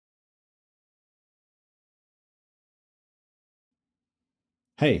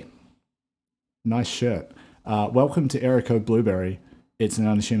Hey, nice shirt. Welcome to Error Code Blueberry. It's an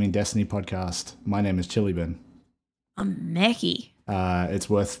unassuming Destiny podcast. My name is Chilibin. I'm Mackie.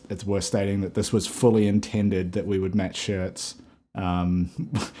 It's worth stating that this was fully intended that we would match shirts.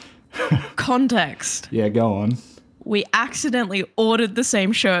 Context. Yeah, go on. We accidentally ordered the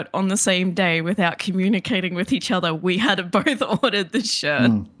same shirt on the same day without communicating with each other. We had both ordered the shirt.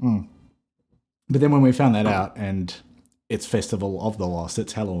 But then when we found that out, and it's Festival of the Lost,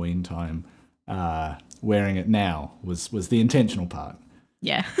 it's Halloween time, wearing it now was the intentional part.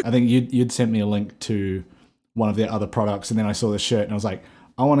 Yeah. I think you'd sent me a link to one of their other products, and then I saw the shirt, and I was like,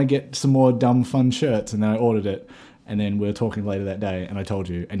 I want to get some more dumb, fun shirts, and then I ordered it, and then we were talking later that day, and I told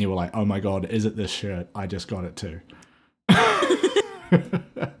you, and you were like, oh my god, is it this shirt? I just got it too.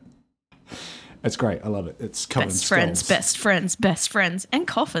 It's great. I love it. It's covered in skulls. Best friends, and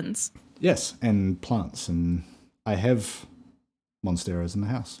coffins. Yes, and plants, and I have monsteras in the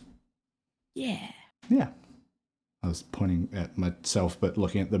house. Yeah. Yeah. I was pointing at myself, but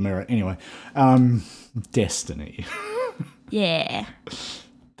looking at the mirror. Anyway, Destiny. Yeah.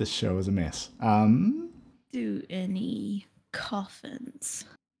 This show is a mess. Do any coffins?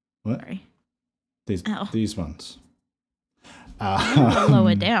 What? Sorry. These ones.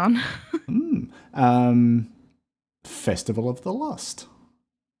 Lower down. Festival of the Lost.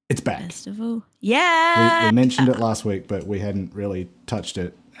 It's back. Festival. Yeah. We mentioned it last week, but we hadn't really touched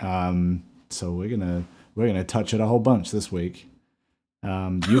it. So we're gonna touch it a whole bunch this week.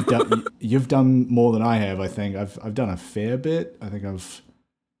 You've done more than I have. I think I've done a fair bit. I think I've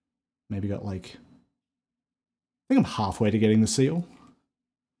maybe got I think I'm halfway to getting the seal.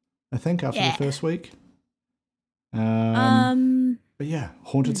 I think after the first week. But yeah,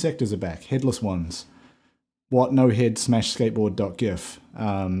 haunted sectors are back. Headless ones. What no head smash skateboard.gif.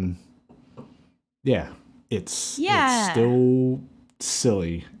 Yeah, it's still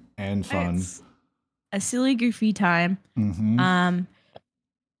silly and fun. It's a silly, goofy time. Mm-hmm.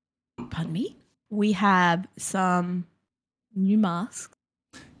 Pardon me. We have some new masks.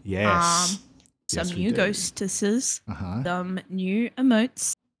 Yes. Some Yes, we new do. ghostesses. Uh-huh. Some new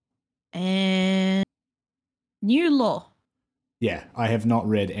emotes. And new lore. Yeah, I have not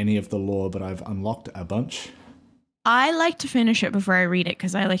read any of the lore, but I've unlocked a bunch. I like to finish it before I read it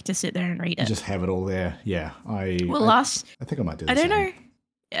because I like to sit there and read it. Just have it all there. Yeah, I think I might do the I don't same. know.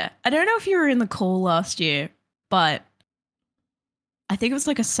 Yeah, I don't know if you were in the call last year, but I think it was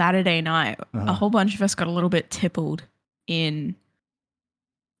like a Saturday night. Uh-huh. A whole bunch of us got a little bit tippled in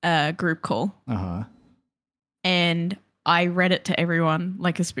a group call. Uh-huh. And I read it to everyone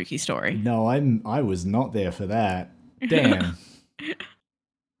like a spooky story. No, I was not there for that. Damn.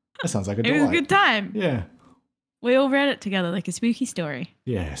 That sounds like a delight. It was a good time. Yeah. We all read it together like a spooky story.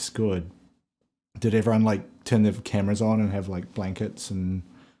 Yes, good. Did everyone turn their cameras on and have blankets and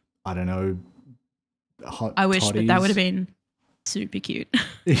I don't know, hot I wish, but that toddies? would have been super cute.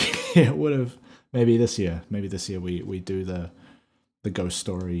 Yeah, it would have. Maybe this year we do the ghost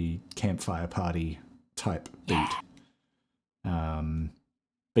story campfire party type beat.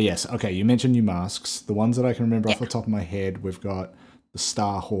 But yes, okay, you mentioned new masks. The ones that I can remember off the top of my head, we've got the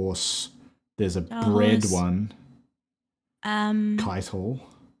Star Horse. There's a bread one. Keitel.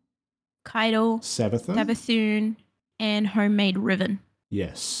 Savathun, and homemade ribbon.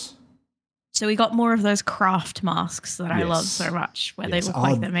 Yes. So we got more of those craft masks that I love so much, where they look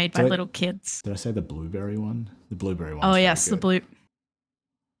like they're made by little kids. Did I say the blueberry one? The blueberry one. Oh yes, the blue.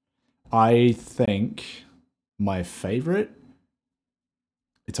 I think my favorite,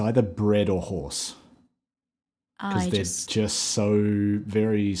 it's either bread or horse. Because they're just so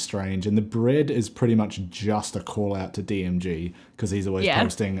very strange. And the bread is pretty much just a call out to DMG because he's always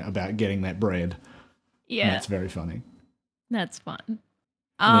posting about getting that bread. Yeah. And that's very funny. That's fun.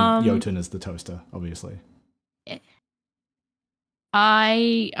 And then Jotun is the toaster, obviously. Yeah.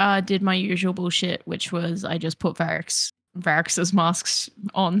 I did my usual bullshit, which was I just put Varix's masks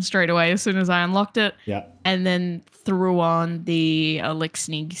on straight away as soon as I unlocked it. Yeah. And then threw on the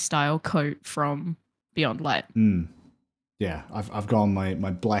Elixnig style coat from Beyond Light. Yeah, I've gone my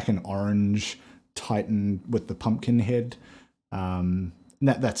black and orange Titan with the pumpkin head.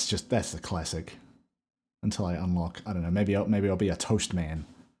 That's the classic. Until I unlock, I don't know, maybe I'll be a toast man.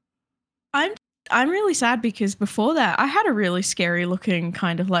 I'm really sad because before that I had a really scary looking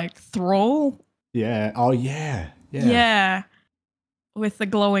kind of thrall. Yeah. Oh yeah. Yeah. Yeah. With the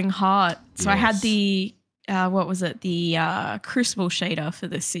glowing heart. So I had the the Crucible shader for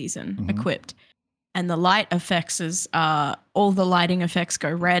this season equipped. And the light effects is all the lighting effects go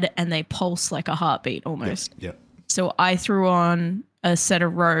red and they pulse like a heartbeat almost. Yep. So I threw on a set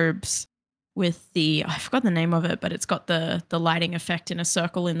of robes with I forgot the name of it, but it's got the lighting effect in a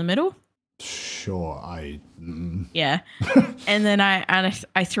circle in the middle. Sure, yeah. And then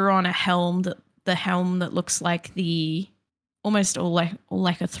I threw on a helm the helm that looks like almost all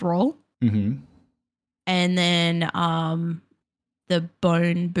like a thrall. Mm-hmm. And then the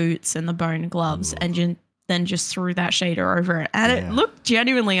bone boots and the bone gloves. Ooh. And then just threw that shader over it. And it looked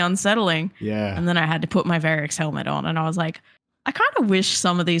genuinely unsettling. Yeah. And then I had to put my Varix helmet on, and I was like, I kind of wish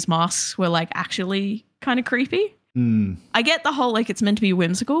some of these masks were like actually kind of creepy. I get the whole like it's meant to be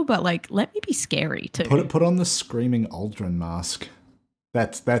whimsical, but like let me be scary too. Put on the screaming Aldrin mask.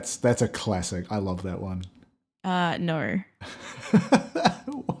 That's a classic. I love that one. No.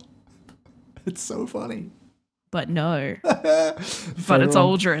 It's so funny. But no. But it's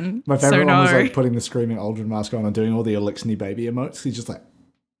Aldrin. My favorite one was like putting the screaming Aldrin mask on and doing all the Elixir baby emotes. He's just like,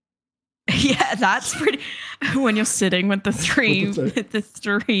 yeah, that's pretty. When you're sitting with the three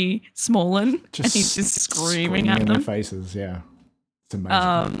Smolin, and he's just screaming at them in their faces. Yeah, it's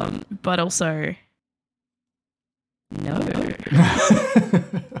amazing. But also, no.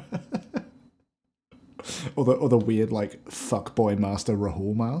 or the weird like fuckboy Master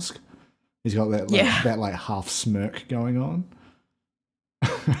Rahul mask. He's got that that like half smirk going on.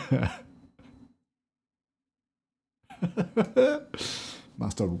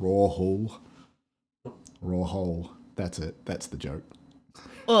 Master Rawhole. Rawhole. That's it. That's the joke.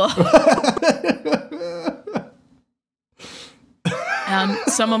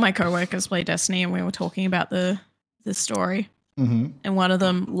 Some of my coworkers play Destiny, and we were talking about the story. Mm-hmm. And one of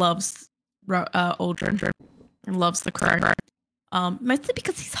them loves Aldrin and loves the crow. Mostly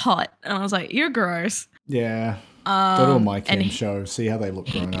because he's hot. And I was like, you're gross. Yeah. Go to a My Chem show. See how they look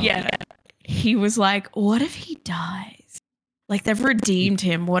grown up. Yeah. He was like, what if he dies? Like, they've redeemed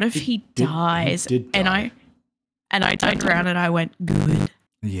him. What if he dies? He did die. And I turned around and I went, good.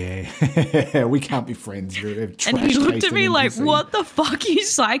 Yeah. We can't be friends. And he looked at me like, what the fuck, you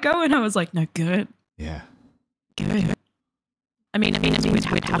psycho? And I was like, no, good. Yeah. Good. I mean, we'd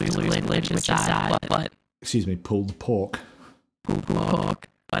have to lose Lynch, which is sad, but... Excuse me, pulled pork. Pulled pork.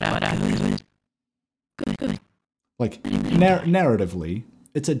 But good. Like, narratively,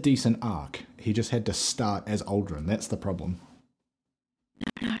 it's a decent arc. He just had to start as Aldrin. That's the problem.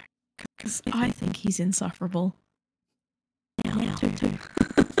 No. Because I think he's insufferable. Yeah, too.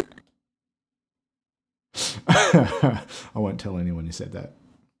 I won't tell anyone you said that.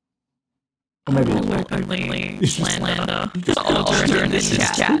 Or maybe openly slander Aldrin in this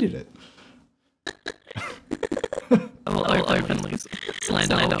chat. Tweeted it. I will openly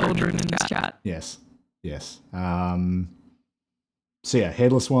slander Aldrin in this chat. Yes. So yeah,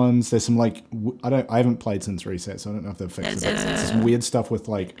 headless ones. There's some like I haven't played since reset, so I don't know if they've fixed it. There's some weird stuff with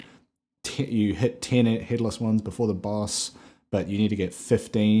like you hit 10 headless ones before the boss, but you need to get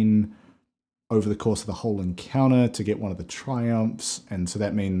 15 over the course of the whole encounter to get one of the triumphs, and so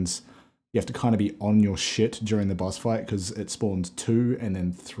that means you have to kind of be on your shit during the boss fight because it spawns 2 and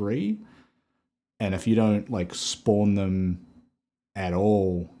then 3, and if you don't like spawn them at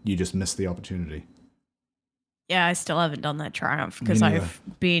all, you just miss the opportunity. Yeah, I still haven't done that triumph because I've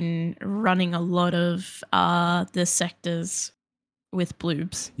been running a lot of the sectors with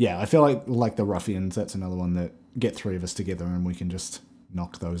bloobs. Yeah, I feel like the ruffians, that's another one that get 3 of us together and we can just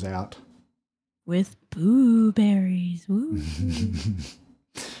knock those out. With blueberries. Woo.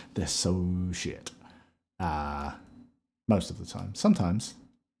 They're so shit. Most of the time. Sometimes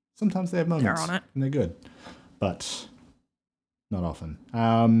they have moments. They're on it. And they're good. But not often.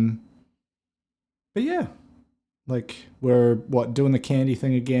 But yeah. Like, we're, doing the candy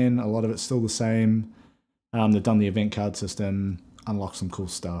thing again. A lot of it's still the same. They've done the event card system, unlocked some cool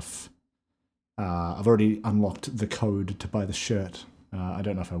stuff. I've already unlocked the code to buy the shirt. I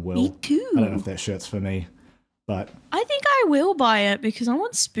don't know if I will. Me too. I don't know if that shirt's for me, but... I think I will buy it because I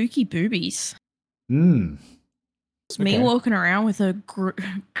want spooky boobies. It's me walking around with a...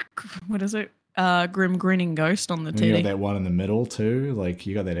 what is it? Grim grinning ghost on the titty. You got that one in the middle too? Like,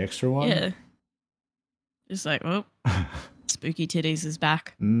 you got that extra one? Yeah. Just like, oh, spooky titties is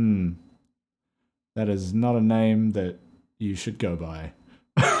back. That is not a name that you should go by.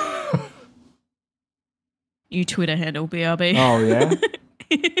 You Twitter handle, BRB. Oh, yeah?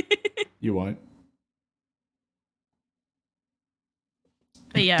 You won't.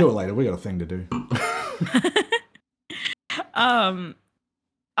 But yeah. Do it later. We got a thing to do.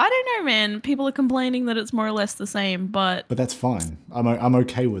 I don't know, man. People are complaining that it's more or less the same, but that's fine. I'm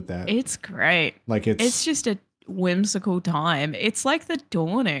okay with that. It's great. Like it's just a whimsical time. It's like the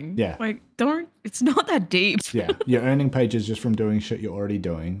dawning. Yeah. Like it's not that deep. Yeah. You're earning pages just from doing shit you're already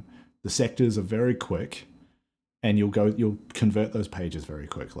doing. The sectors are very quick, and you'll convert those pages very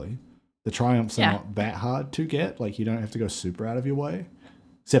quickly. The triumphs are not that hard to get. Like, you don't have to go super out of your way,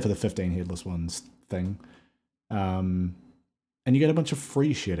 except for the 15 headless ones thing. And you get a bunch of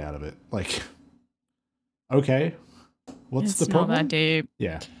free shit out of it. Like, okay, what's the problem? It's not that deep.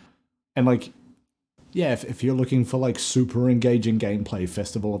 Yeah. And like, yeah, if you're looking for like super engaging gameplay,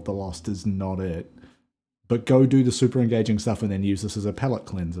 Festival of the Lost is not it. But go do the super engaging stuff and then use this as a palate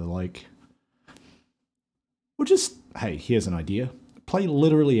cleanser. Like, or just, hey, here's an idea. Play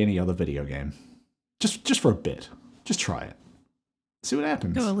literally any other video game. Just for a bit. Just try it. See what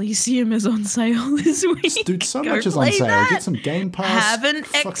happens. Go Elysium is on sale this week. Dude, so much is on sale. That. Get some Game Pass. Have an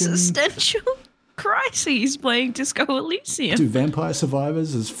existential crisis playing Disco Elysium. Dude, Vampire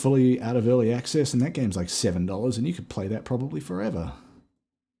Survivors is fully out of early access, and that game's like $7, and you could play that probably forever.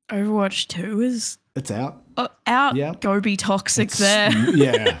 Overwatch 2 is... It's out. Out. Yeah. Go be toxic there.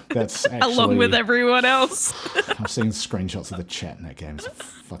 Yeah, that's actually... Along with everyone else. I've seen screenshots of the chat in that game. It's a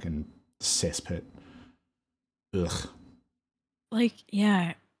fucking cesspit. Ugh. Like,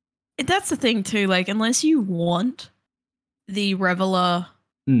 yeah. That's the thing, too. Like, unless you want the Reveler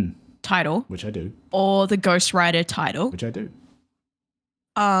title... Which I do. Or the Ghost Rider title... Which I do.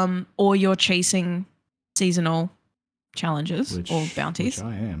 Or you're chasing seasonal challenges or bounties. Which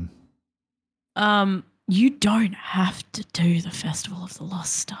I am. You don't have to do the Festival of the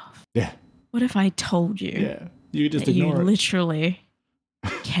Lost stuff. Yeah. What if I told you? Yeah. You just ignore it. You literally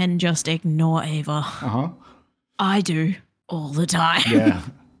can just ignore Ava. Uh-huh. I do all the time. Yeah.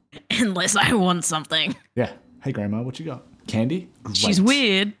 Unless I want something. Yeah. Hey, Grandma, what you got? Candy? Great. She's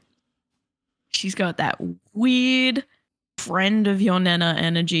weird. She's got that weird friend of your Nana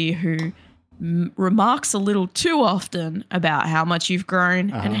energy who remarks a little too often about how much you've grown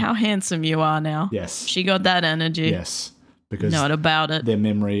and how handsome you are now. Yes. She got that energy. Yes. Because not about it. Their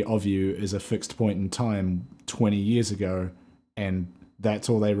memory of you is a fixed point in time 20 years ago, and that's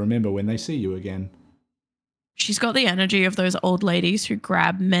all they remember when they see you again. She's got the energy of those old ladies who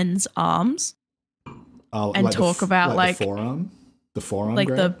grab men's arms and like talk about like the forearm like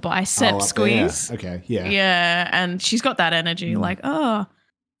grab? the bicep squeeze. There. Okay, yeah. Yeah, and she's got that energy like, oh,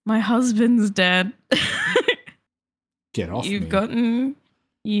 my husband's dead. Get off me.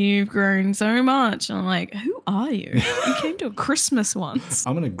 You've grown so much. And I'm like, who are you? You came to a Christmas once.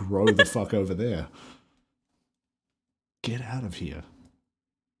 I'm going to grow the fuck over there. Get out of here.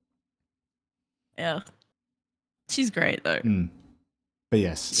 Yeah. She's great, though. But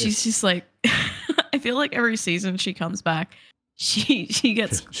yes. She's just like, I feel like every season she comes back, she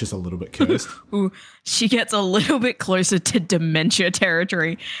gets... She's a little bit cursed. Ooh, she gets a little bit closer to dementia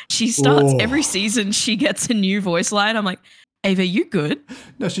territory. She starts every season, she gets a new voice line. I'm like, Ava, you good?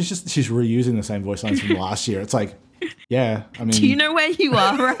 No, she's reusing the same voice lines from last year. It's like, yeah, I mean... Do you know where you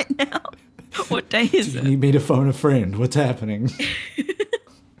are right now? What day is it? You need me to phone a friend. What's happening?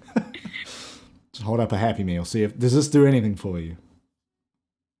 Just hold up a Happy Meal. See if... Does this do anything for you?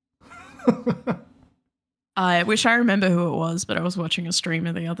 I wish I remember who it was, but I was watching a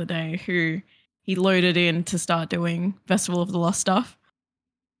streamer the other day who he loaded in to start doing Festival of the Lost stuff.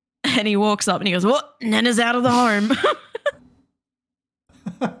 And he walks up and he goes, "What? Nana's out of the home."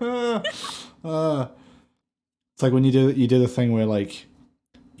 It's like when you do the thing where like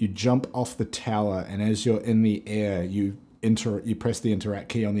you jump off the tower and as you're in the air you press the interact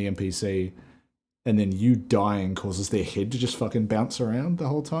key on the NPC and then you dying causes their head to just fucking bounce around the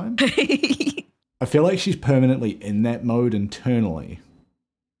whole time. I feel like she's permanently in that mode internally.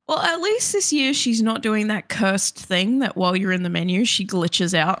 Well, at least this year she's not doing that cursed thing that while you're in the menu she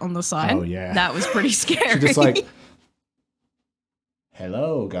glitches out on the side. Oh yeah. That was pretty scary. She's just like,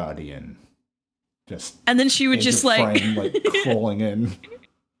 "Hello, Guardian." Just and then she would just like crawling in.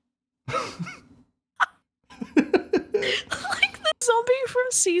 Like the zombie from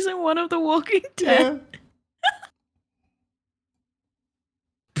season 1 of The Walking Dead.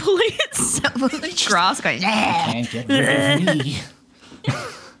 Pulling itself on the grass going, "Yeah, can't get rid of me."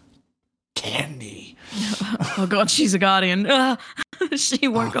 Candy. Oh god, she's a guardian. She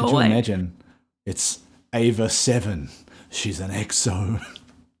won't go away. Could you imagine? It's Ava 7. She's an EXO.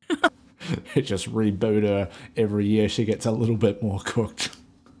 It just reboot her every year. She gets a little bit more cooked.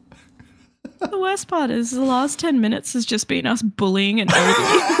 The worst part is the last 10 minutes has just been us bullying an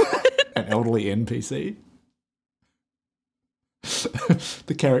elderly NPC.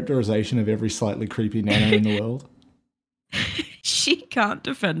 The characterization of every slightly creepy nana in the world. She can't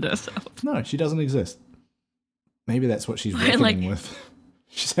defend herself. No, she doesn't exist. Maybe that's what she's reckoning with.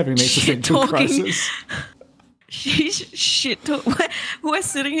 She's having an existential crisis. She's we're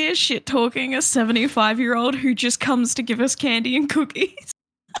sitting here shit talking a 75-year-old who just comes to give us candy and cookies.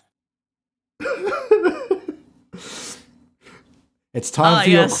 It's time for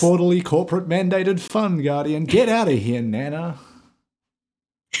your quarterly corporate mandated fun, Guardian. Get out of here, Nana.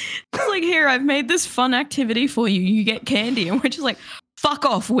 It's like, here, I've made this fun activity for you. You get candy. And we're just like, fuck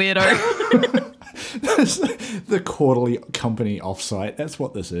off, weirdo. The quarterly company offsite. That's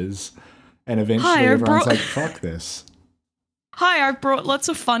what this is. And eventually everyone's like, fuck this. Hi, I've brought lots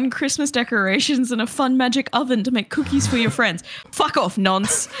of fun Christmas decorations and a fun magic oven to make cookies for your friends. Fuck off,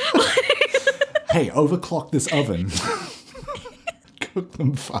 nonce. Hey, overclock this oven. Cook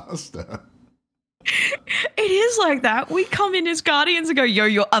them faster. It is like that. We come in as Guardians and go, yo,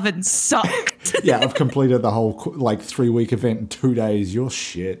 your oven sucked. Yeah, I've completed the whole 3-week event in 2 days. You're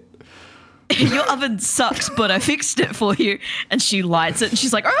shit. Your oven sucks, but I fixed it for you. And she lights it and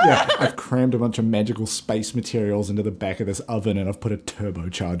she's like, ah! Yeah, I've crammed a bunch of magical space materials into the back of this oven and I've put a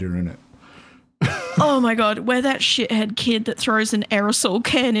turbocharger in it. Oh my God, we're that shithead kid that throws an aerosol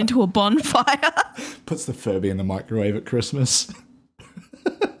can into a bonfire. Puts the Furby in the microwave at Christmas.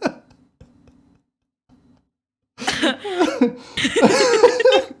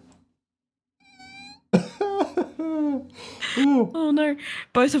 Oh no,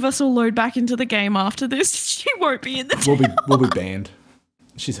 both of us will load back into the game after this. She won't be in the We'll be banned.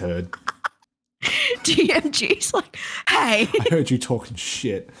 She's heard. DMG's like, hey. I heard you talking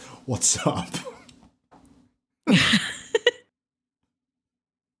shit. What's up? We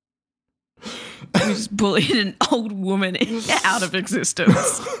just bullied an old woman out of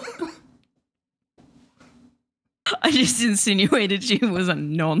existence. I just insinuated she was a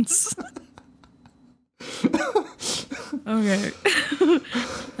nonce. Okay.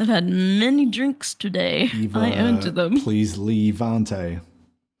 I've had many drinks today. Eva, I earned them. Please leave, Ante.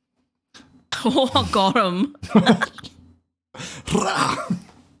 Oh, got him.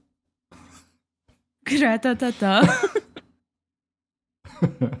 Gra-ta-ta-ta.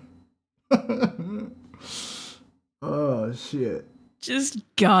 Oh, shit. Just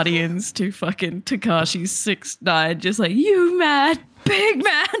Guardians to fucking Tekashi 6ix9ine, just like, you mad, big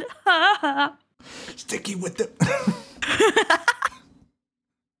man. Sticky with the...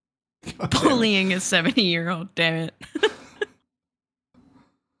 Bullying a 70-year-old, damn it.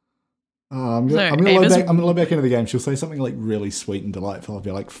 I'm gonna load back into the game. She'll say something like really sweet and delightful. I'll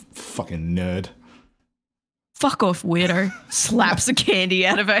be like, fucking nerd. Fuck off, weirdo. Slaps a candy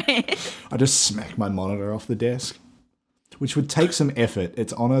out of her hand. I just smack my monitor off the desk, which would take some effort.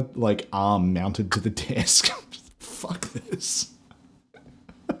 It's on a arm mounted to the desk. Fuck this.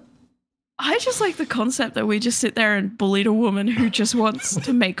 I just like the concept that we just sit there and bullied a woman who just wants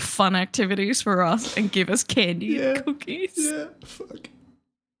to make fun activities for us and give us candy and cookies. Yeah, fuck.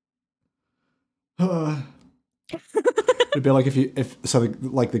 It'd be like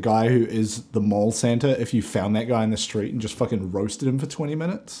the guy who is the mall Santa, if you found that guy in the street and just fucking roasted him for 20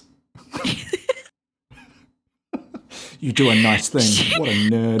 minutes. You do a nice thing. What a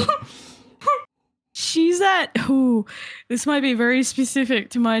nerd. She's that, this might be very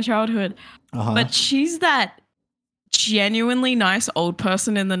specific to my childhood, but she's that genuinely nice old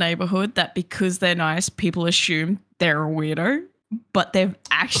person in the neighborhood that because they're nice, people assume they're a weirdo, but they're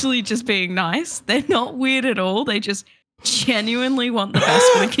actually just being nice. They're not weird at all. They just genuinely want the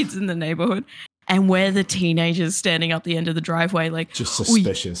best for the kids in the neighborhood. And we're the teenagers standing up the end of the driveway like... Just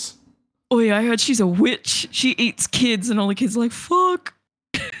suspicious. Oh yeah, I heard she's a witch. She eats kids, and all the kids are like, fuck.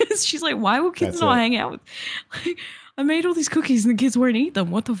 She's like, why will kids not hang out with... Like, I made all these cookies and the kids won't eat them.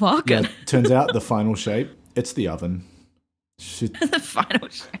 What the fuck? Yeah, turns out the final shape, it's the oven. The final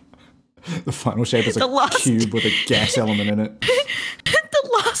shape. The final shape is a cube with a gas element in it. The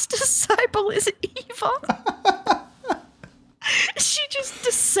last disciple is Eva. She just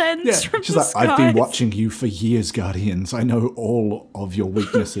descends from she's the like, skies. I've been watching you for years, Guardians. I know all of your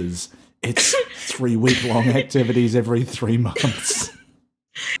weaknesses. It's 3-week-long activities every 3 months.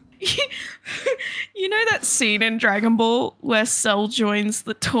 You know that scene in Dragon Ball where Cell joins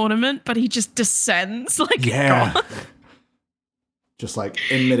the tournament, but he just descends like a god? Just like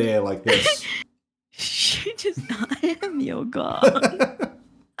in midair like this. She just, I am your god.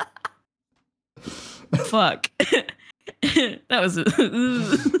 Fuck. That was oh,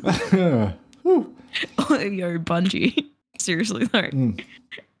 yo, Bungie. Seriously though.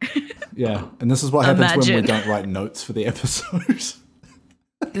 Yeah, and this is what happens when we don't write notes for the episodes.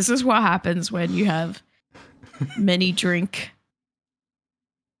 This is what happens when you have many drink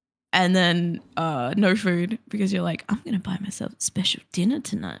and then no food because you're like, I'm going to buy myself a special dinner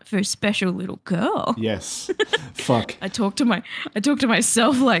tonight for a special little girl. Yes. Fuck. I talk to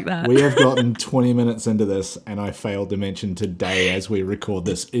myself like that. We have gotten 20 minutes into this and I failed to mention today as we record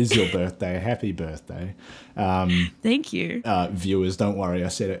this is your birthday. Happy birthday. Thank you. Viewers, don't worry. I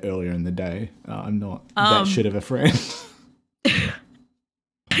said it earlier in the day. I'm not that shit of a friend.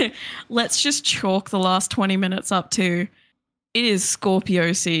 let's just chalk the last 20 minutes up to it is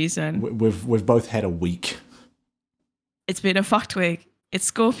Scorpio season. We've both had a week. It's been a fucked week. It's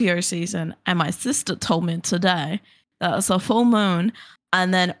Scorpio season, and my sister told me today that it's a full moon,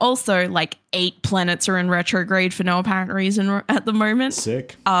 and then also like 8 planets are in retrograde for no apparent reason at the moment.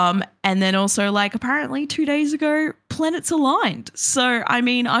 Sick. And then also like apparently 2 days ago, planets aligned. So I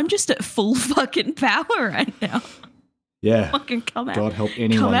mean, I'm just at full fucking power right now. Yeah. Fucking come at God help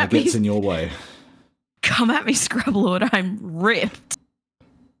anyone that gets in your way. Come at me, Scrubblord. I'm ripped.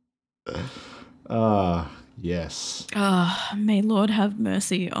 Yes. May Lord have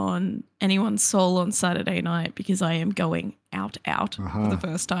mercy on anyone's soul on Saturday night, because I am going out for the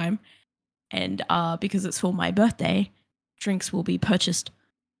first time. And because it's for my birthday, drinks will be purchased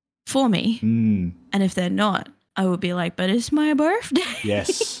for me. And if they're not, I will be like, but it's my birthday.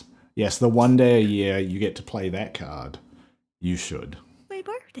 Yes. Yes, the one day a year you get to play that card. You should. My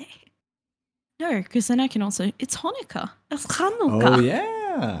birthday. No, because then I can also, it's Hanukkah. It's Hanukkah. Oh,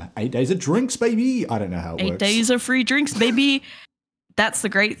 yeah. 8 days of drinks, baby. I don't know how it works. 8 days of free drinks, baby. That's the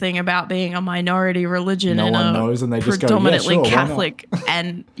great thing about being a minority religion no in one a knows, and they just predominantly go, yeah, sure, Catholic,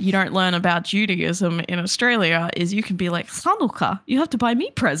 and you don't learn about Judaism in Australia, is you can be like, Hanukkah, you have to buy me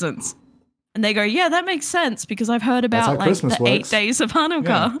presents. And they go, yeah, that makes sense, because I've heard about like Christmas the works. 8 days of Hanukkah.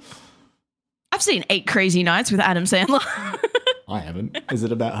 Yeah. I've seen 8 Crazy Nights with Adam Sandler. I haven't. Is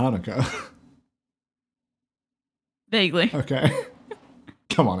it about Hanukkah? Vaguely. Okay.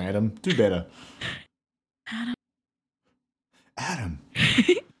 Come on, Adam. Do better. Adam.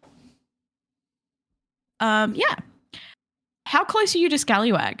 Yeah. How close are you to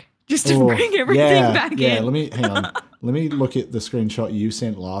Scallywag? Just to bring everything back in. Yeah, hang on. Let me look at the screenshot you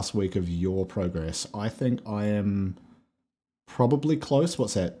sent last week of your progress. I think I am probably close.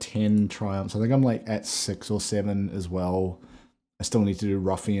 What's that? 10 triumphs. I think I'm like at 6 or 7 as well. I still need to do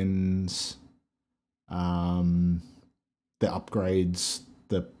Ruffians, the upgrades,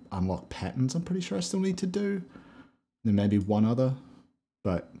 the unlock patterns. I'm pretty sure I still need to do. Then maybe one other,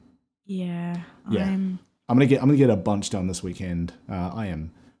 but yeah. I'm gonna get a bunch done this weekend. I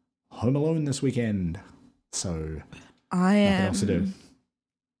am home alone this weekend, so nothing else to do.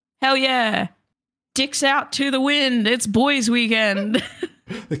 Hell yeah! Dicks out to the wind. It's boys' weekend.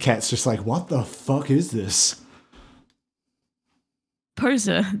 The cat's just like, what the fuck is this?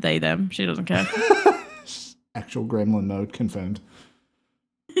 Poser, they, them. She doesn't care. Actual gremlin mode confirmed.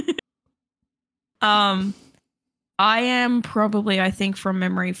 I am probably, I think, from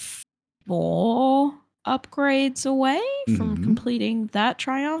memory, 4 upgrades away from completing that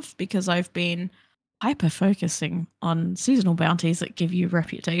triumph, because I've been hyper-focusing on seasonal bounties that give you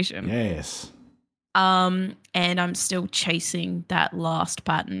reputation. Yes. And I'm still chasing that last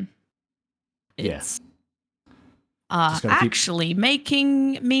pattern. It's actually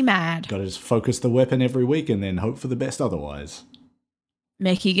making me mad. Gotta just focus the weapon every week and then hope for the best otherwise.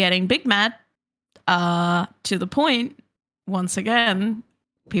 Mickey getting big mad. To the point, once again,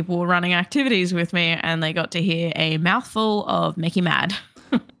 people were running activities with me and they got to hear a mouthful of Mickey mad.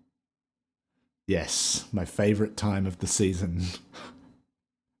 Yes, my favorite time of the season.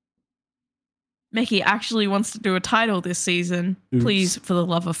 Mickey actually wants to do a title this season. Oops. Please, for the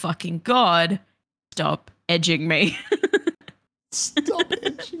love of fucking God, stop edging me. Stop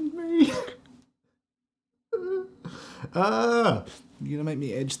edging me. You're gonna make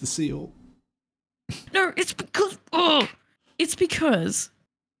me edge the seal. No, it's because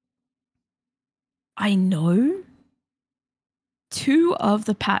I know 2 of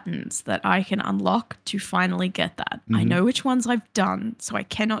the patterns that I can unlock to finally get that. I know which ones I've done, so I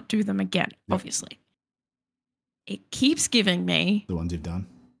cannot do them again, obviously. It keeps giving me the ones you've done,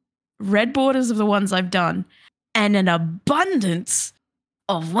 red borders of the ones I've done, and an abundance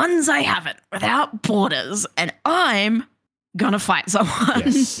of ones I haven't without borders, and I'm gonna fight someone.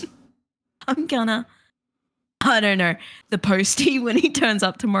 Yes. I don't know, the postie, when he turns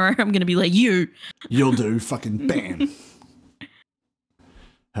up tomorrow, I'm going to be like, you'll do, fucking bam.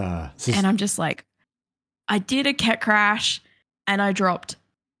 And I'm just like, I did a cat crash and I dropped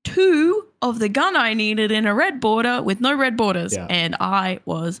 2 of the gun I needed in a red border with no red borders. Yeah. And I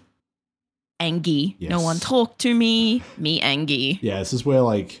was angry. Yes. No one talked to me angry. Yeah, this is where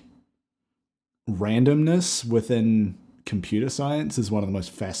like randomness within computer science is one of the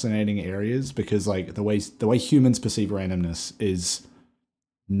most fascinating areas, because like the way humans perceive randomness is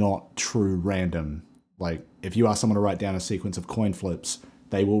not true random. Like if you ask someone to write down a sequence of coin flips,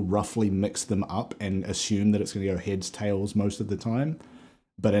 they will roughly mix them up and assume that it's going to go heads, tails most of the time.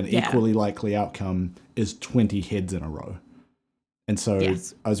 But an equally likely outcome is 20 heads in a row. And so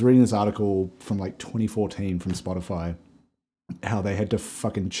I was reading this article from like 2014 from Spotify, how they had to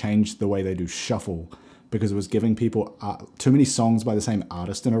fucking change the way they do shuffle because it was giving people too many songs by the same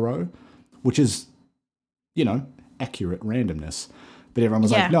artist in a row, which is, accurate randomness. But everyone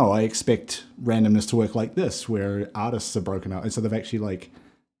was like, no, I expect randomness to work like this, where artists are broken up. And so they've actually like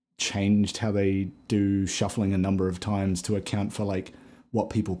changed how they do shuffling a number of times to account for like what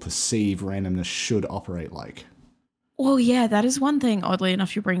people perceive randomness should operate like. Well, yeah, that is one thing, oddly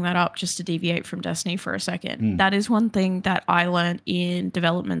enough, you bring that up just to deviate from Destiny for a second. That is one thing that I learned in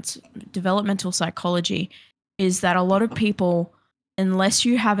developmental psychology is that a lot of people, unless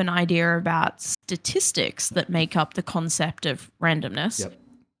you have an idea about statistics that make up the concept of randomness,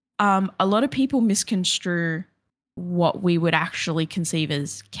 a lot of people misconstrue what we would actually conceive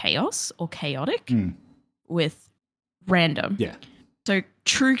as chaos or chaotic with random. Yeah. So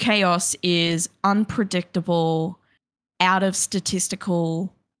true chaos is unpredictable, out of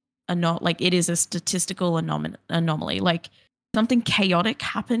statistical, it is a statistical anomaly. Like something chaotic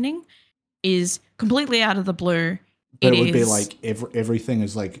happening is completely out of the blue. But it would be like everything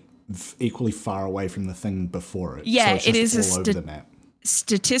is like equally far away from the thing before it. Yeah, so it's just all over the map.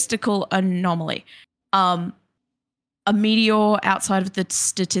 Statistical anomaly. A meteor outside of the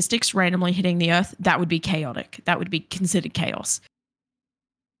statistics randomly hitting the Earth, that would be chaotic. That would be considered chaos.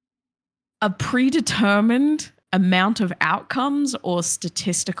 A predetermined amount of outcomes or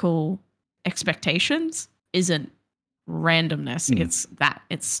statistical expectations isn't randomness.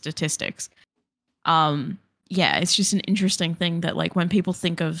 It's statistics. It's just an interesting thing that like when people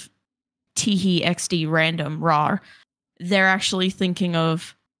think of teehee XD random rar, they're actually thinking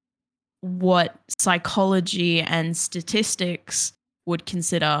of what psychology and statistics would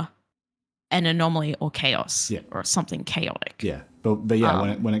consider an anomaly or chaos or something chaotic. Yeah. But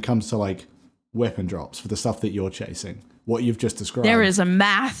yeah, when it comes to like weapon drops for the stuff that you're chasing, what you've just described, there is a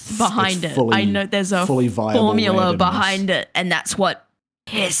math behind it. I know there's a formula behind it, and that's what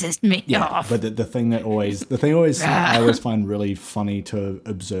pisses me off. But the thing I always find really funny to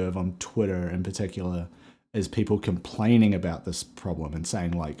observe on Twitter in particular is people complaining about this problem and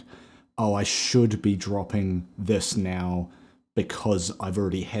saying like, oh, I should be dropping this now because I've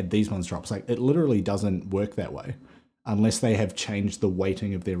already had these ones drops. Like, it literally doesn't work that way unless they have changed the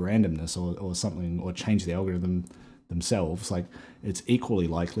weighting of their randomness or something, or changed the algorithm themselves. Like, it's equally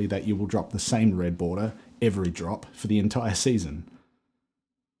likely that you will drop the same red border every drop for the entire season.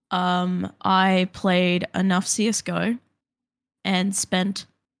 I played enough CSGO and spent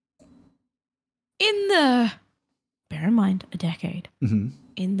bear in mind, a decade. Mm-hmm.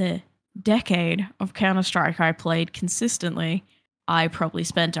 In the decade of Counter-Strike I played consistently, I probably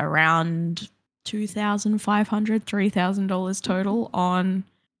spent around $2,500, $3,000 total on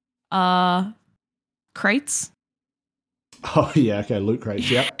crates. Oh, yeah, okay, loot crates,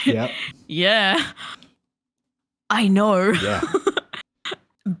 yep. Yeah. I know. Yeah.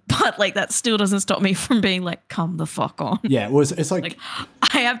 But, like, that still doesn't stop me from being like, come the fuck on. Yeah, it's like...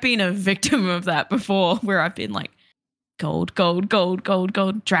 I have been a victim of that before, where I've been like, gold,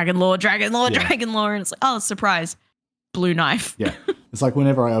 dragon lore, and it's like, oh, surprise, blue knife. Yeah. It's like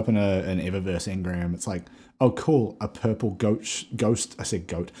whenever I open an Eververse engram, it's like, oh, cool, a purple ghost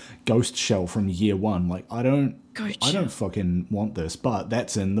shell from year one. Like, I don't fucking want this, but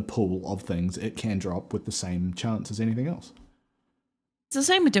that's in the pool of things it can drop with the same chance as anything else. It's the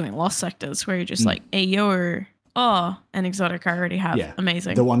same with doing Lost Sectors, where you're just like, hey, an exotic I already have. Yeah.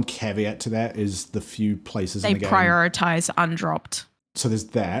 Amazing. The one caveat to that is the few places in the game they prioritize undropped. So there's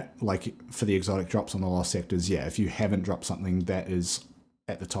that, like for the exotic drops on the Lost Sectors, if you haven't dropped something, that is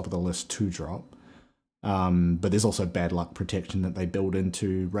at the top of the list to drop. But there's also bad luck protection that they build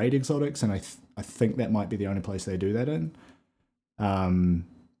into raid exotics, and I think that might be the only place they do that in. And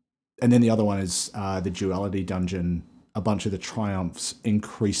then the other one is the Duality Dungeon. A bunch of the triumphs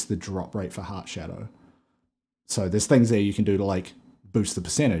increase the drop rate for Heart Shadow. So there's things there you can do to like boost the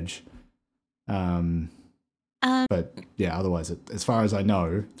percentage. But yeah, otherwise, as far as I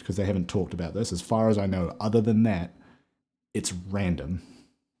know, because they haven't talked about this, as far as I know, other than that, it's random.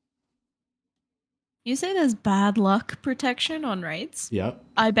 You say there's bad luck protection on raids? Yep.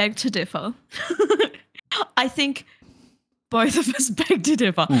 I beg to differ. I think both of us beg to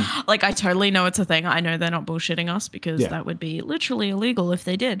differ. Like, I totally know it's a thing. I know they're not bullshitting us, because that would be literally illegal if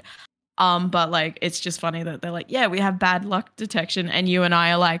they did. But like, it's just funny that they're like, yeah, we have bad luck detection, and you and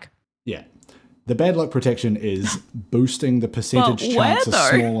I are like, yeah. The bad luck protection is boosting the percentage chance a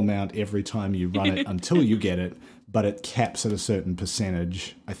small amount every time you run it until you get it, but it caps at a certain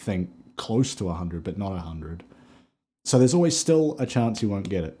percentage, I think close to 100, but not 100. So there's always still a chance you won't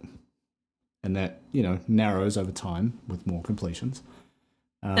get it. And that, narrows over time with more completions.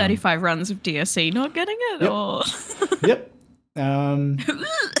 35 runs of DSC not getting it? Yep. Or Yep.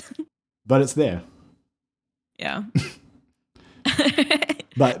 But it's there. Yeah.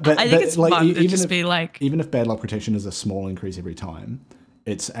 but I think it's like, fun to just be like, even if bad luck protection is a small increase every time,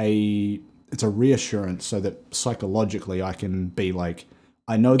 it's a reassurance so that psychologically I can be like,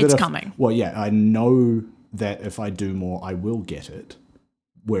 I know that it's coming. Well, yeah, I know that if I do more, I will get it.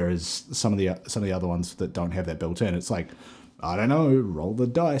 Whereas some of the other ones that don't have that built in, it's like, I don't know, roll the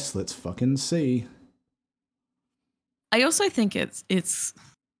dice, let's fucking see. I also think it's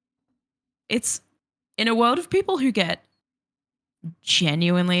in a world of people who get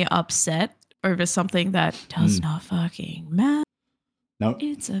genuinely upset over something that does not fucking matter. No,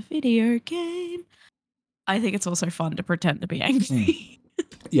 it's a video game. I think it's also fun to pretend to be angry.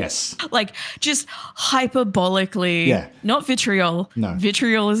 Yes. Like just hyperbolically, not vitriol. No.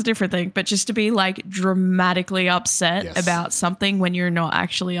 Vitriol is a different thing, but just to be like dramatically upset about something when you're not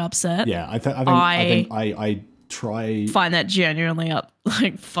actually upset. Yeah, I think I try find that genuinely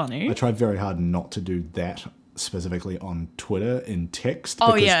funny. I try very hard not to do that specifically on Twitter in text.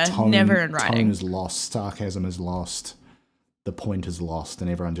 Oh yeah, never in writing. Tone is lost, sarcasm is lost, the point is lost,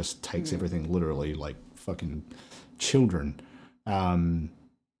 and everyone just takes everything literally like fucking children.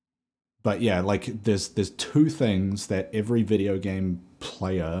 But yeah, like there's two things that every video game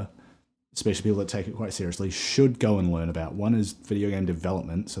player, especially people that take it quite seriously, should go and learn about. One is video game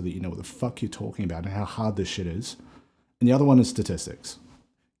development, so that you know what the fuck you're talking about and how hard this shit is. And the other one is statistics.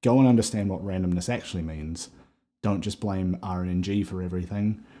 Go and understand what randomness actually means. Don't just blame RNG for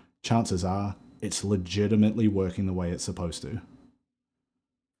everything. Chances are it's legitimately working the way it's supposed to.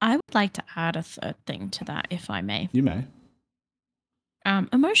 I would like to add a third thing to that, if I may. You may.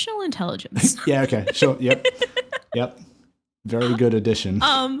 Emotional intelligence. Yeah, okay, sure, yep. Yep. Very good addition.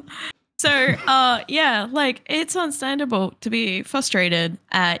 Yeah, like it's understandable to be frustrated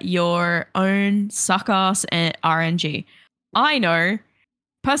at your own suck-ass RNG. I know,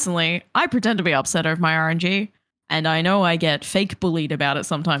 personally, I pretend to be upset over my RNG, and I know I get fake bullied about it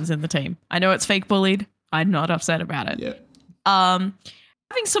sometimes in the team. I know it's fake bullied. I'm not upset about it. Yeah.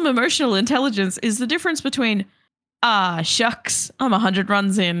 Having some emotional intelligence is the difference between shucks, I'm 100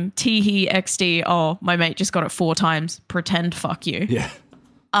 runs in, tee-hee, XD, oh, my mate just got it 4 times, pretend fuck you. Yeah.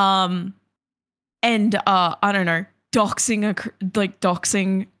 And I don't know,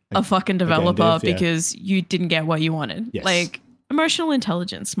 doxing a fucking developer because you didn't get what you wanted. Yes. Like emotional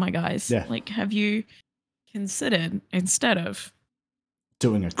intelligence, my guys. Yeah. Like, have you considered instead of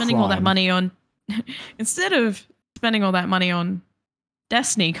doing a spending crime. all that money on instead of spending all that money on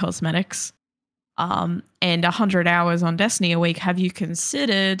Destiny cosmetics, and 100 hours on Destiny a week, have you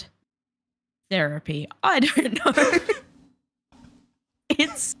considered therapy? I don't know.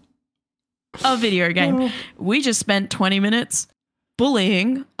 It's a video game. We just spent 20 minutes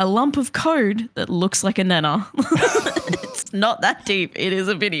bullying a lump of code that looks like a nana. It's not that deep. It is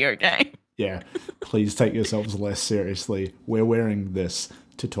a video game. Yeah. Please take yourselves less seriously. We're wearing this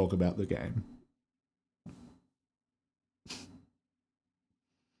to talk about the game.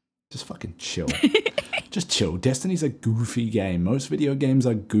 Just fucking chill. Just chill. Destiny's a goofy game. Most video games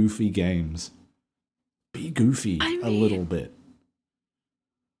are goofy games. Be goofy a little bit.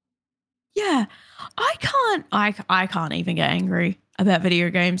 Yeah. I can't even get angry about video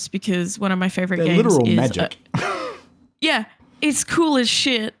games because one of my favorite games literal is magic. Yeah, it's cool as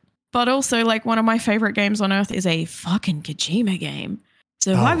shit. But also, like, one of my favorite games on earth is a fucking Kojima game.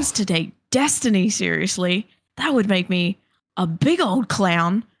 So if I was to take Destiny seriously, that would make me a big old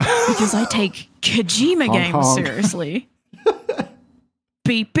clown because I take Kojima honk, games honk. seriously.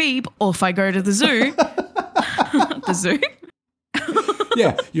 Beep, beep. Or if I go to the zoo. The zoo?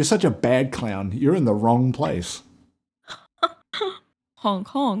 Yeah, you're such a bad clown. You're in the wrong place. Honk,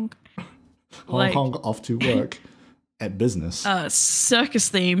 honk. Honk, honk, off to work. At business. Circus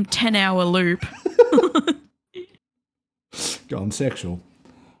theme, 10-hour loop. Gone sexual.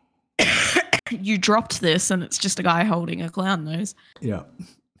 You dropped this and it's just a guy holding a clown nose. Yeah.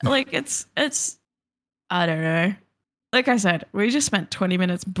 Like it's I don't know. Like I said, we just spent 20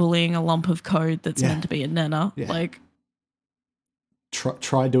 minutes bullying a lump of code that's meant to be a nana. Yeah. Like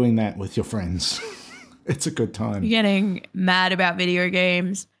try doing that with your friends. It's a good time. You're getting mad about video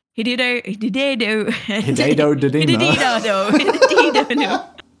games. Hideo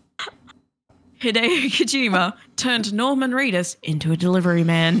Kojima turned Norman Reedus into a delivery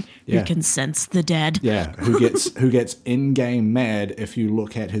man who can sense the dead. Yeah, who gets in-game mad if you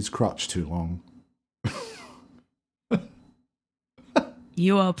look at his crotch too long.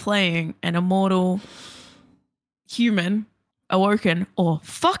 You are playing an immortal human, awoken, or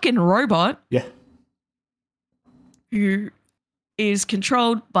fucking robot. Yeah. Who is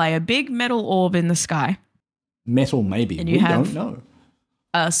controlled by a big metal orb in the sky. Metal, maybe. And we don't know.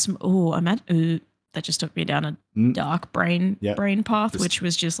 That just took me down a dark brain path, which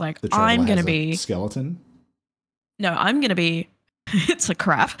was just like, I'm going to be... skeleton? No, I'm going to be... It's a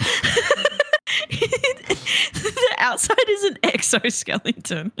crap. The outside is an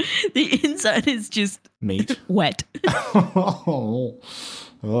exoskeleton. The inside is just... meat. Wet. Oh.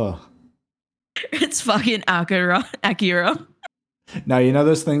 It's fucking Akira. Now, you know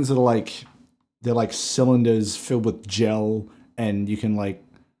those things that are like... They're like cylinders filled with gel, and you can like...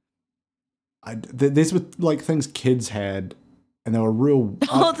 these were like things kids had, and they were real...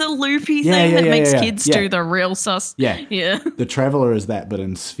 the loopy thing that makes kids do the real sus. Yeah. The Traveler is that, but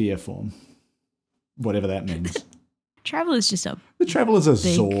in sphere form. Whatever that means. Traveler's just The Traveler's a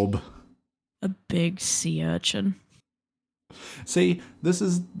Zorb. A big sea urchin. See, this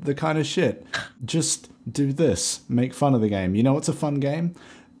is the kind of shit. Just do this. Make fun of the game. You know what's a fun game?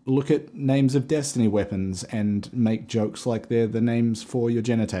 Look at names of Destiny weapons and make jokes like they're the names for your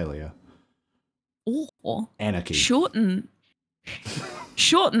genitalia. Or anarchy. Shorten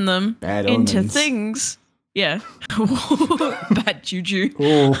them Bad into omens. things. Yeah. Bad juju.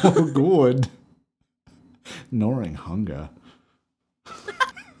 Oh, good. Gnawing hunger. I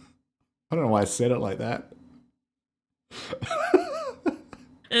don't know why I said it like that.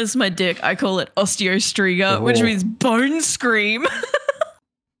 It's my dick. I call it osteostriga, which means bone scream.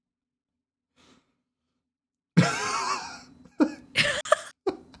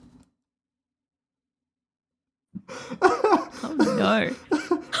 Oh no.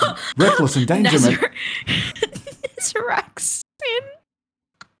 Reckless endangerment. Nazaraxin.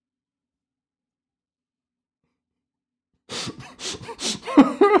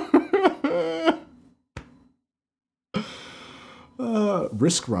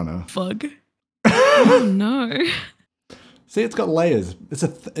 Risk runner. Fug. Oh no. See, it's got layers. It's a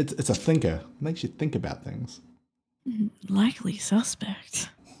thinker. It makes you think about things. Likely suspect.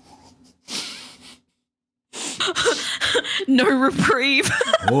 No reprieve.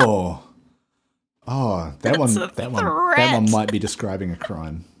 Oh, that one might be describing a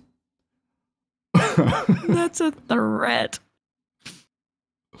crime. That's a threat.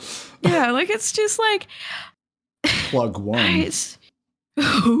 Yeah, like it's just like plug one.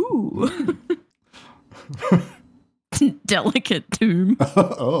 Ooh. Delicate tomb.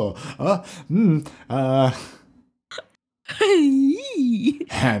 Hammerhead.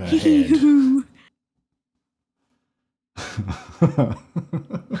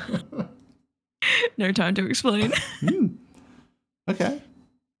 No time to explain. Okay.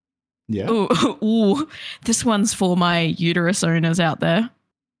 Yeah. Ooh, this one's for my uterus owners out there.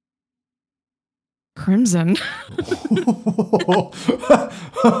 Crimson.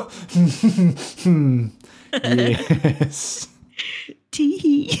 Yes.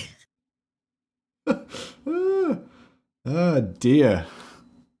 Tee. Oh dear.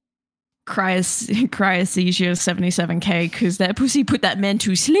 Cryoseizure 77k because that pussy put that man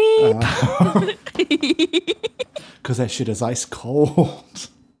to sleep. Because that shit is ice cold.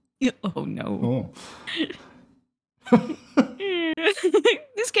 Oh no.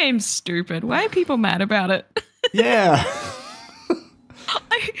 This game's stupid. Why are people mad about it? Yeah.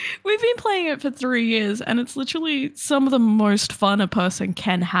 We've been playing it for 3 years and it's literally some of the most fun a person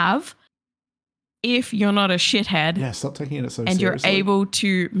can have if you're not a shithead. Yeah, stop taking it so and seriously. You're able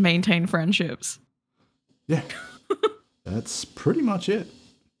to maintain friendships. Yeah. That's pretty much it.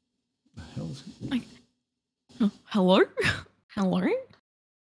 The hell's like, hello? Hello?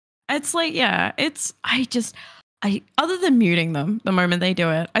 It's like, yeah, other than muting them the moment they do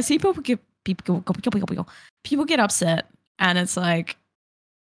it, I see people get upset and it's like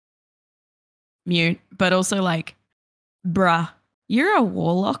mute, but also like, bruh, you're a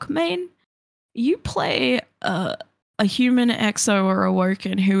warlock main. You play a human exo or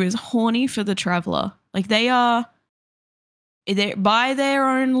awoken who is horny for the traveler. Like they're by their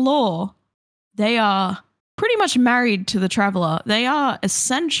own law, they are pretty much married to the traveler. They are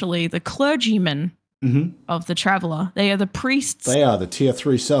essentially the clergymen of the traveler. They are the priests. They are the tier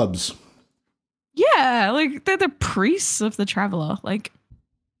 3 subs. Yeah, like they're the priests of the traveler. Like,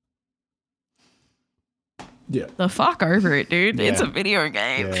 yeah, the fuck over it, dude. Yeah. It's a video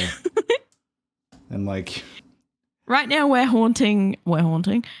game. Yeah. And like, right now we're hunting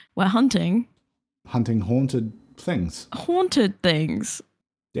haunted things. Haunted things.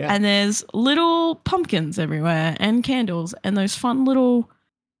 Yeah. And there's little pumpkins everywhere and candles and those fun little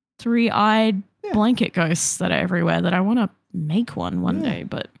 3-eyed blanket ghosts that are everywhere that I want to make one day.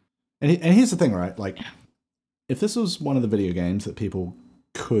 But and here's the thing, right? Like, if this was one of the video games that people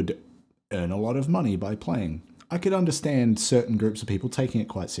could earn a lot of money by playing, I could understand certain groups of people taking it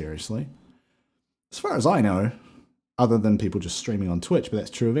quite seriously. As far as I know, other than people just streaming on Twitch, but that's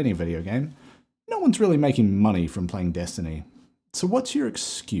true of any video game, no one's really making money from playing Destiny. So what's your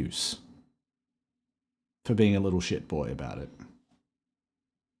excuse for being a little shit boy about it?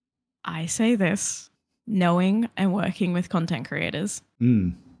 I say this, knowing and working with content creators.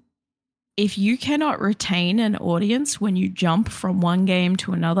 If you cannot retain an audience when you jump from one game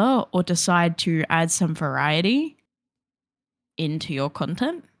to another or decide to add some variety into your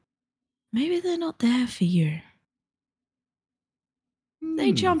content, maybe they're not there for you.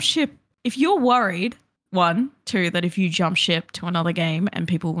 They jump ship. If you're worried, 1, 2, that if you jump ship to another game and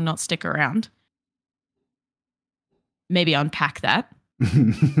people will not stick around, maybe unpack that.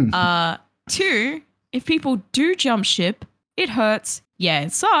 2, if people do jump ship, it hurts. Yeah,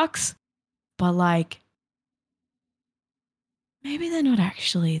 it sucks. But like, maybe they're not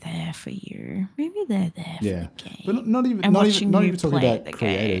actually there for you. Maybe they're there for the game. But not even talking about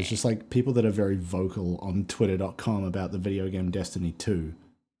creators, just like people that are very vocal on twitter.com about the video game Destiny 2.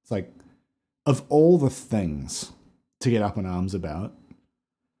 It's like, of all the things to get up in arms about,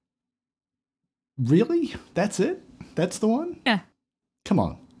 really? That's it? That's the one? Yeah. Come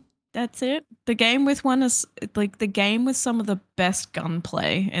on. That's it. The game with one is like the game with some of the best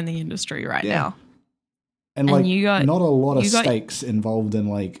gunplay in the industry right now. And like, not a lot of stakes involved in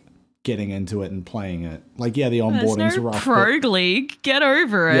like getting into it and playing it. Like, yeah, the onboarding's rough. Rogue League, get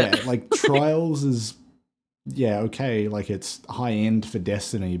over it. Yeah, like Trials is, okay, like it's high end for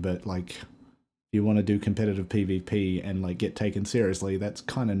Destiny, but like, if you want to do competitive PvP and like get taken seriously, that's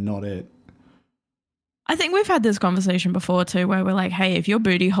kind of not it. I think we've had this conversation before too, where we're like, hey, if your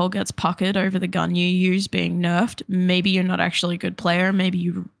booty hole gets puckered over the gun you use being nerfed, maybe you're not actually a good player. Maybe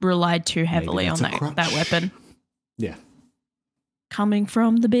you relied too heavily on that weapon. Yeah. Coming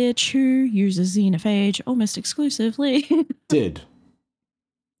from the bitch who uses Xenophage almost exclusively.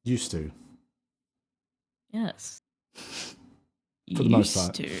 Used to. Yes. For the most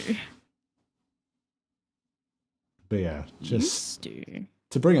part. But yeah, just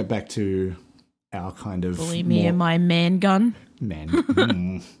to bring it back to our kind of bully me and my man gun.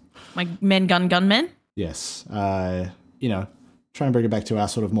 My man gunman. Yes. Try and bring it back to our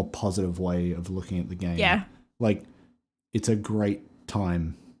sort of more positive way of looking at the game. Yeah. Like, it's a great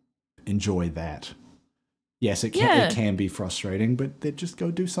time. Enjoy that. Yes, it can be frustrating, but then just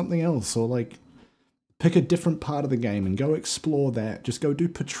go do something else, or like pick a different part of the game and go explore that. Just go do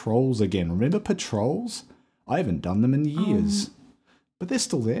patrols again. Remember patrols? I haven't done them in years, but they're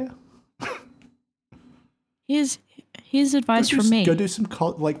still there. Here's advice from me. Go do some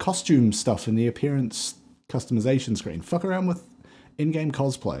costume stuff in the appearance customization screen. Fuck around with in-game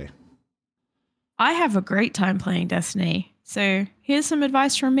cosplay. I have a great time playing Destiny. So here's some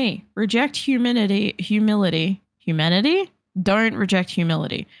advice from me. Reject humility. Humanity? Don't reject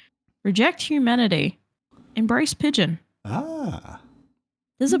humility. Reject humanity. Embrace pigeon.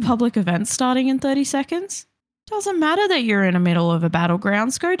 There's a public event starting in 30 seconds. Doesn't matter that you're in the middle of a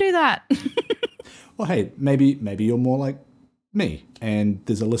battlegrounds. Go do that. Well, hey, maybe you're more like me, and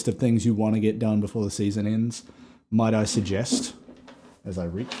there's a list of things you want to get done before the season ends. Might I suggest, as I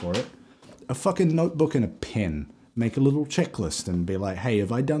reach for it, a fucking notebook and a pen. Make a little checklist and be like, hey,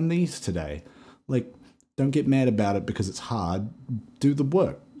 have I done these today? Like, don't get mad about it because it's hard. Do the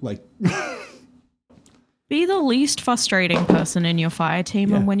work. Like, be the least frustrating person in your fire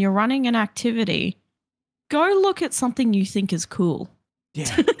team, and when you're running an activity, go look at something you think is cool.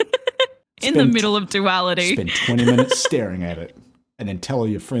 Yeah. In the middle of duality. Spend 20 minutes staring at it and then tell all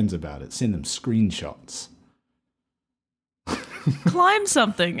your friends about it. Send them screenshots. Climb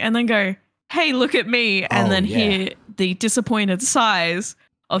something and then go, hey, look at me. And then hear the disappointed sighs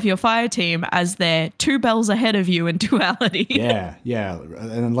of your fire team as they're 2 bells ahead of you in duality. Yeah.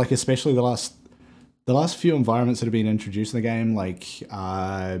 And like, especially the last few environments that have been introduced in the game, like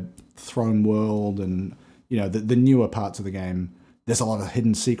Throne World and, the newer parts of the game, there's a lot of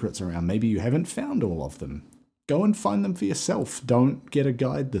hidden secrets around. Maybe you haven't found all of them. Go and find them for yourself. Don't get a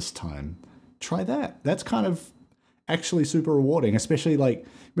guide this time. Try that. That's kind of actually super rewarding, especially like,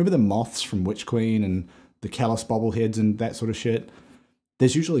 remember the moths from Witch Queen and the Callus bobbleheads and that sort of shit?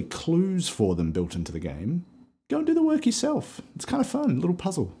 There's usually clues for them built into the game. Go and do the work yourself. It's kind of fun. Little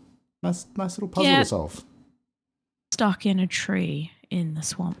puzzle. Nice little puzzle to solve. Stuck in a tree in the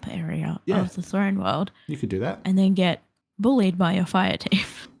swamp area of the Throne World. You could do that. And then get bullied by your fire team.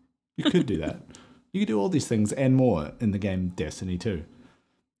 You could do that. You could do all these things and more in the game Destiny 2.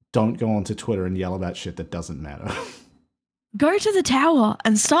 Don't go onto Twitter and yell about shit that doesn't matter. Go to the tower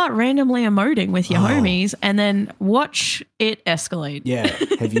and start randomly emoting with your homies and then watch it escalate. Yeah.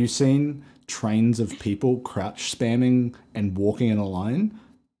 Have you seen trains of people crouch spamming and walking in a line?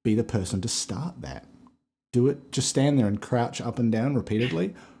 be the person to start that. Do it. Just stand there and crouch up and down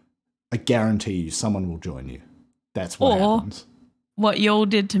repeatedly. I guarantee you someone will join you. That's what happens. What y'all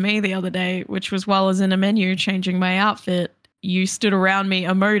did to me the other day, which was while I was in a menu changing my outfit, you stood around me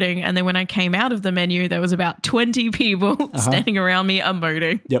emoting, and then when I came out of the menu, there was about 20 people standing around me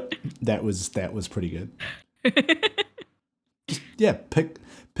emoting. Yep, that was pretty good. Yeah,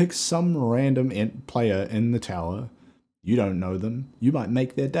 pick some random player in the tower. You don't know them. You might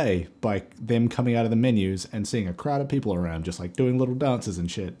make their day by them coming out of the menus and seeing a crowd of people around, just like doing little dances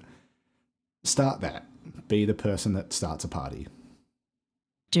and shit. Start that. Be the person that starts a party.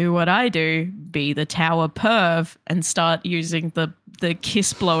 Do what I do, be the tower perv, and start using the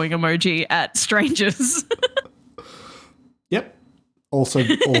kiss blowing emoji at strangers. Yep. Also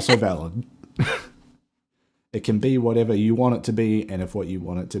valid. It can be whatever you want it to be, and if what you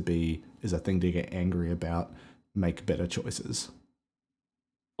want it to be is a thing to get angry about, make better choices.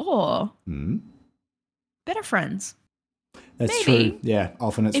 Or better friends. That's true. Yeah,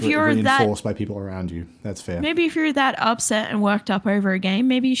 often it's reinforced by people around you. That's fair. Maybe if you're that upset and worked up over a game,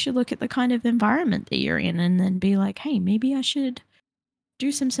 maybe you should look at the kind of environment that you're in and then be like, hey, maybe I should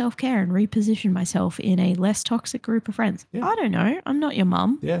do some self-care and reposition myself in a less toxic group of friends. Yeah. I don't know. I'm not your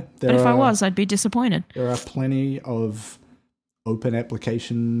mum. Yeah. But if I was, I'd be disappointed. There are plenty of open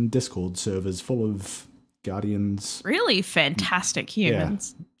application Discord servers full of Guardians. Really fantastic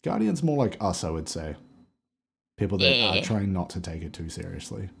humans. Yeah. Guardians more like us, I would say. People that are trying not to take it too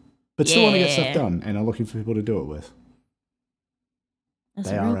seriously. But still want to get stuff done and are looking for people to do it with. That's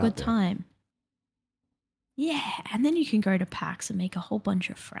a real good time. Yeah, and then you can go to PAX and make a whole bunch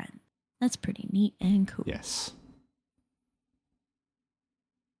of friends. That's pretty neat and cool. Yes.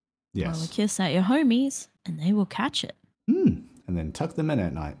 Blow a kiss at your homies and they will catch it. And then tuck them in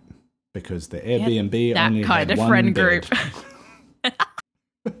at night because the Airbnb only kind had of one friend bed.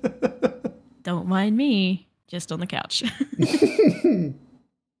 Group. Don't mind me. Just on the couch.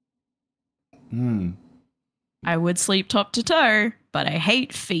 I would sleep top to toe, but I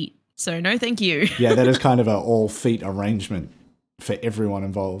hate feet, so no thank you. Yeah, that is kind of an all feet arrangement for everyone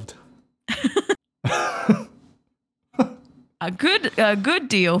involved. A good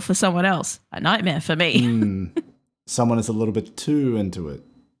deal for someone else, a nightmare for me. Someone is a little bit too into it.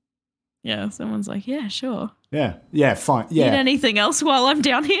 Yeah, someone's like, yeah, sure. Yeah, fine. Yeah. Need anything else while I'm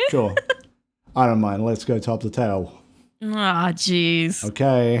down here? Sure. I don't mind. Let's go top to tail. Ah, jeez.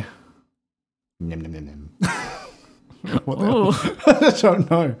 Okay. Nom, nom, nom, nom. What the hell? I don't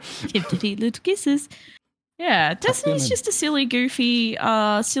know. Give to eat little kisses. Yeah, Destiny's just a silly, goofy,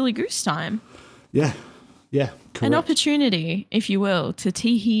 silly goose time. Yeah. Correct. An opportunity, if you will, to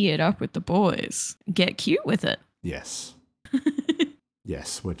tee it up with the boys. Get cute with it. Yes.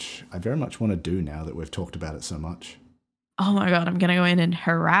 Yes, which I very much want to do now that we've talked about it so much. Oh my God, I'm going to go in and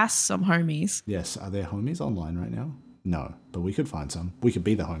harass some homies. Yes. Are there homies online right now? No, but we could find some. We could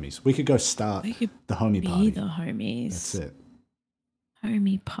be the homies. We could go start the homie party. Be the homies. That's it.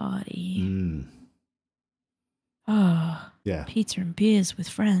 Homie party. Oh. Yeah. Pizza and beers with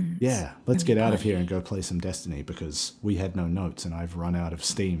friends. Yeah. Let's get out of here and go play some Destiny because we had no notes and I've run out of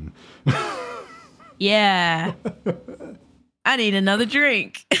steam. Yeah. I need another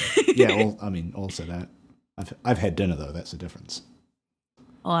drink. Yeah, well, I mean, also that. I've had dinner, though. That's the difference.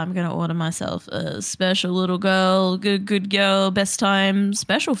 Oh, I'm going to order myself a special little girl, good girl, best time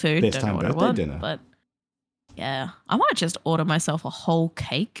special food. Best time birthday dinner. But yeah, I might just order myself a whole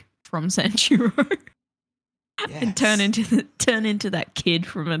cake from Sanchiro. Yes. And turn into that kid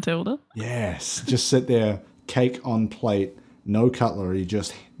from Matilda. Yes. Just sit there, cake on plate, no cutlery,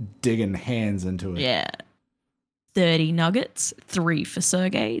 just digging hands into it. Yeah. 30 nuggets, 3 for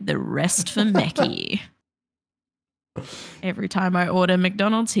Sergey, the rest for Meki. Every time I order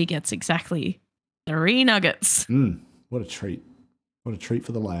McDonald's, he gets exactly 3 nuggets. What a treat. What a treat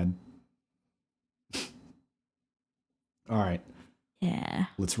for the lad. All right. Yeah.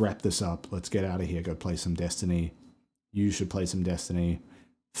 Let's wrap this up. Let's get out of here. Go play some Destiny. You should play some Destiny.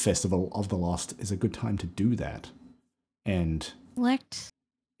 Festival of the Lost is a good time to do that. And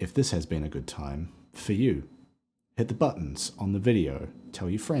if this has been a good time for you, hit the buttons on the video. Tell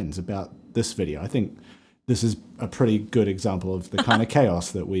your friends about this video. I think this is a pretty good example of the kind of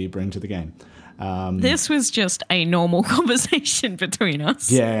chaos that we bring to the game. This was just a normal conversation between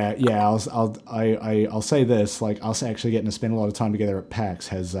us. Yeah. I'll say this: like us actually getting to spend a lot of time together at PAX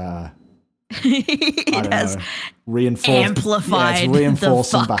has reinforced amplified it's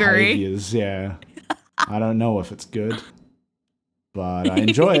reinforced some the fuckery. Behaviors. Yeah, I don't know if it's good, but I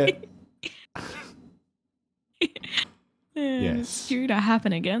enjoy it. Yes. It's due to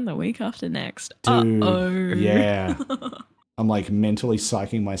happen again the week after next. Dude, yeah. I'm like mentally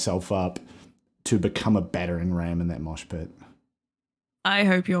psyching myself up to become a battering ram in that mosh pit. I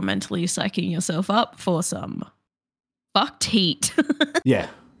hope you're mentally psyching yourself up for some fucked heat. Yeah,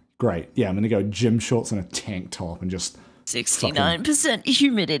 great. Yeah, I'm going to go gym shorts and a tank top and just 69%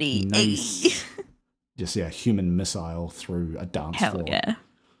 humidity. Nice. Just, human missile through a dance floor. Hell yeah.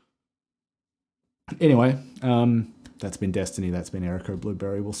 Anyway, that's been Destiny. That's been Erico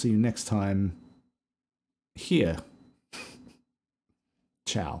Blueberry. We'll see you next time here.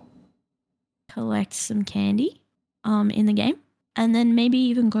 Ciao. Collect some candy in the game. And then maybe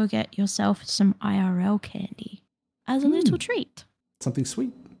even go get yourself some IRL candy as a little treat. Something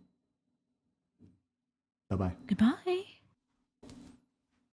sweet. Bye-bye. Goodbye.